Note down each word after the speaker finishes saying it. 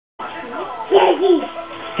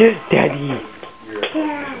Daddy.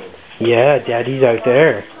 Yeah, Daddy's out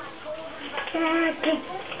there.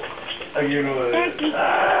 You know what?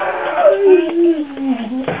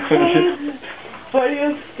 Why are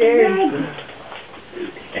you scared?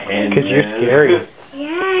 Because you're scary.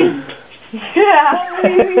 Yeah, what do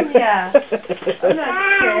you mean, yeah? I'm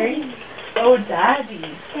not scary. Oh,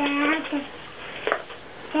 Daddy.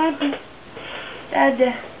 Dada.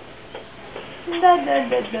 Dada.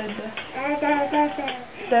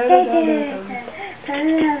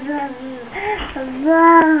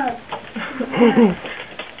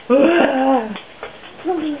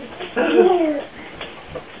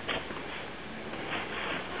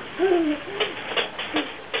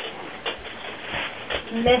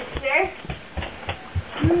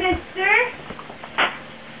 Mister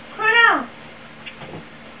Cornell.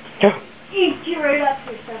 Yeah. Eat you right up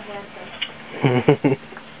here somewhere.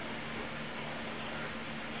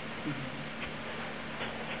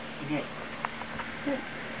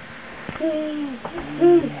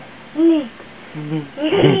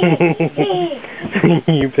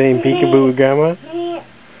 You playing peekaboo with Grandma?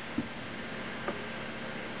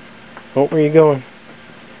 Oh, where you going?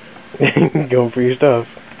 Going for your stuff.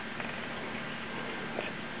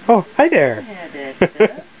 Oh, hi there.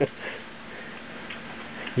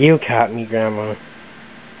 You caught me, Grandma.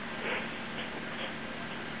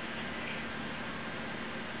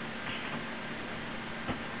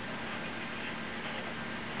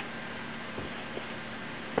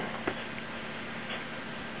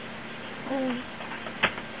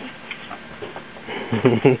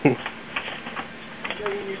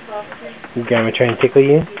 Grandma trying to tickle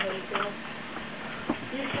you?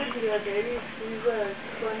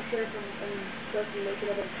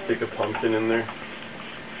 Stick a pumpkin in there.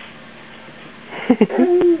 She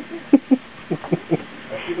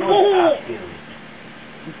goes asking.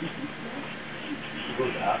 She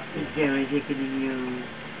goes asking. Very tickling you.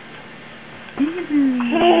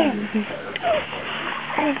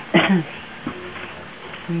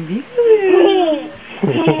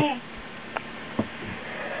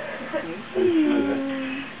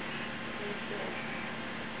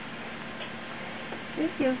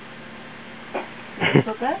 Thank you.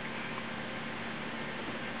 Put that?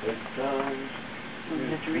 We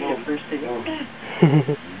have to read it first, didn't we?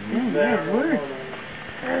 Yeah, word.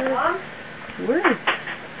 Word.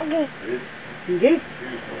 Okay.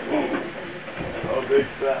 Oh, big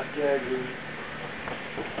fat gagger.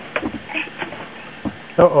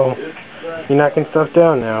 Uh-oh. You're knocking stuff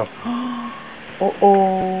down now.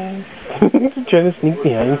 Uh-oh. She's trying to sneak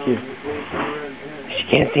behind you. She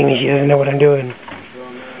can't see me. She doesn't know what I'm doing.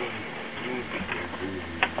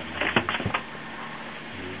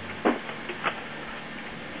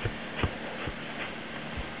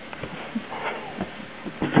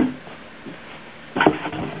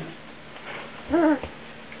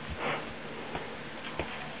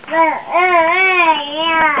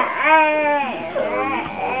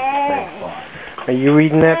 Are you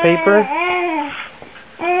reading that paper?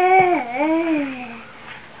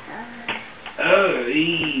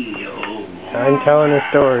 I'm telling a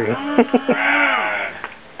story. Is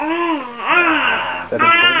that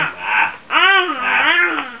important?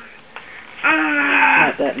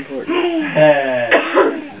 Not that important.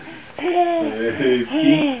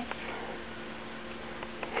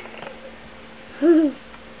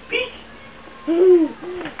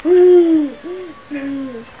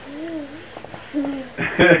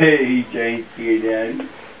 Hey, he changed to your daddy.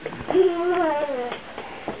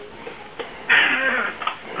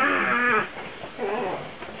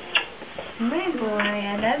 My boy,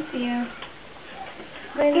 I love you.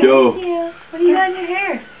 Yo. What do you got in your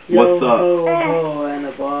hair? What's up? Ho, ho, and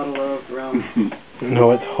a bottle of rum.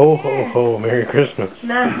 No, it's ho ho ho, Merry Christmas.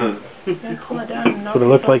 Nah. Cool it down. That's what it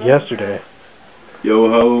looked like yesterday. Yo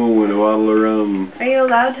ho, and a bottle of rum. Are you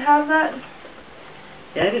allowed to have that?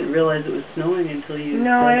 Yeah, I didn't realize it was snowing until you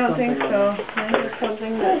No, said I don't think something so. about it. I think it's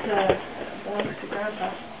something that belongs to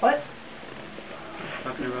Grandpa. What?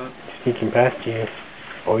 Talking about. Sneaking past you.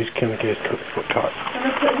 Always come to his foot caught. I'm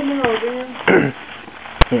gonna put him over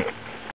him.